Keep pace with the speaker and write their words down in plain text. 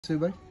Say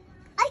bye.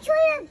 I told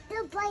you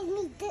to buy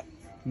me this.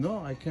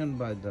 No, I can't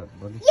buy that,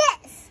 buddy.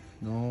 Yes.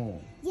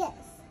 No. Yes.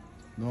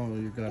 No,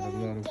 you got a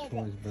lot of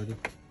toys, buddy.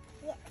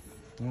 Yes.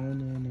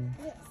 No.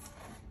 Yes.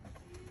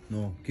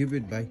 No, keep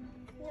it, bye.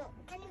 No.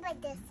 Can you buy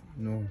this?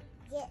 No.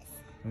 Yes.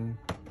 No.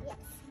 Yes.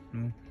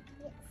 No.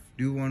 Yes.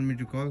 Do you want me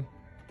to call?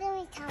 Let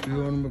me tell Do you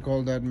Mom. want me to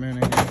call that man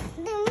again?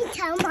 Let me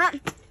tell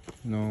Mom.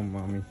 No,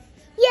 mommy.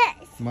 Yes.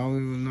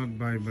 Mommy will not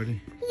buy, buddy.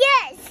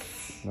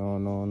 Yes.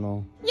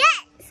 No. Yes.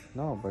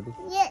 No, buddy.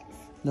 Yes.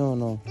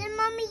 No. Then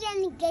Mommy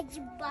gonna get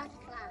you back.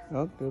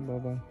 Okay,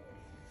 bye-bye.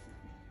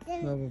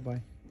 Then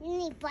Bye-bye. you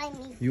need to buy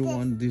me You this.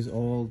 want these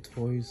old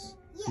toys?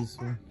 Yes. This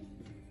one?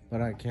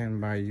 But I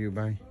can't buy you,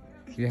 bye.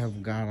 You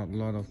have got a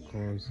lot of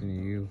toys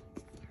in you.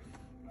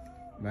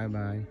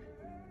 Bye-bye.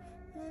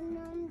 My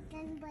mom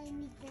can buy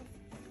me this.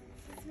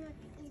 It's not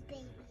his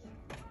baby.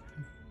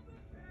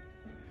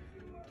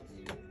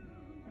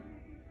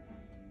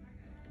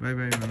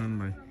 Bye-bye, Manan,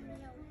 bye.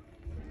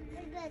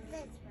 What about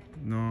this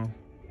one? No,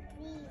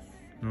 Please.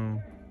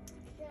 no,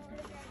 Then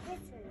what about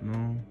this one?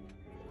 no,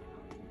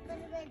 What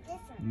about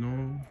this one? no,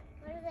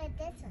 What about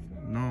this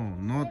one? no,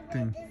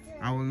 nothing.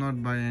 I will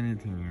not buy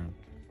anything yet.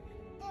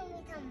 Then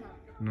we tell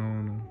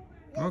Mom.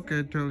 No.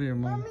 Okay, tell your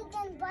mom. Mommy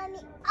can buy me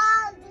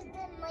all the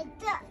things like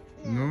that.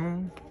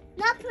 No,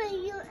 Not for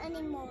you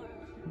anymore.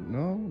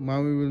 no,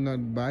 mommy will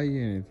not buy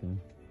you anything.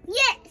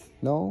 Yes.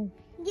 No,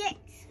 Yes.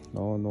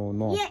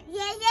 no. Yes.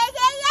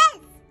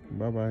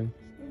 Bye-bye,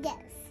 Yes.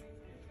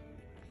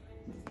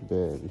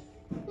 baby.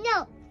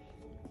 No.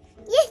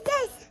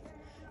 Yes.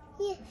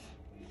 Yes.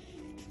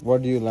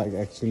 What do you like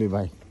actually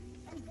buy?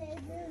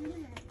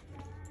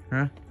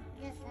 Huh?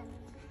 Yes.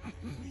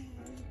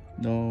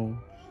 No,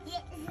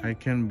 Yes. I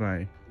can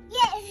buy.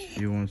 Yes.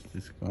 He wants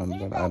discount,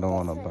 but I don't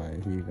want to buy.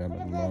 He got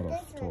a lot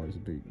of toys,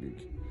 big.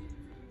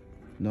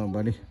 No,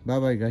 buddy.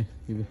 Bye-bye, guy.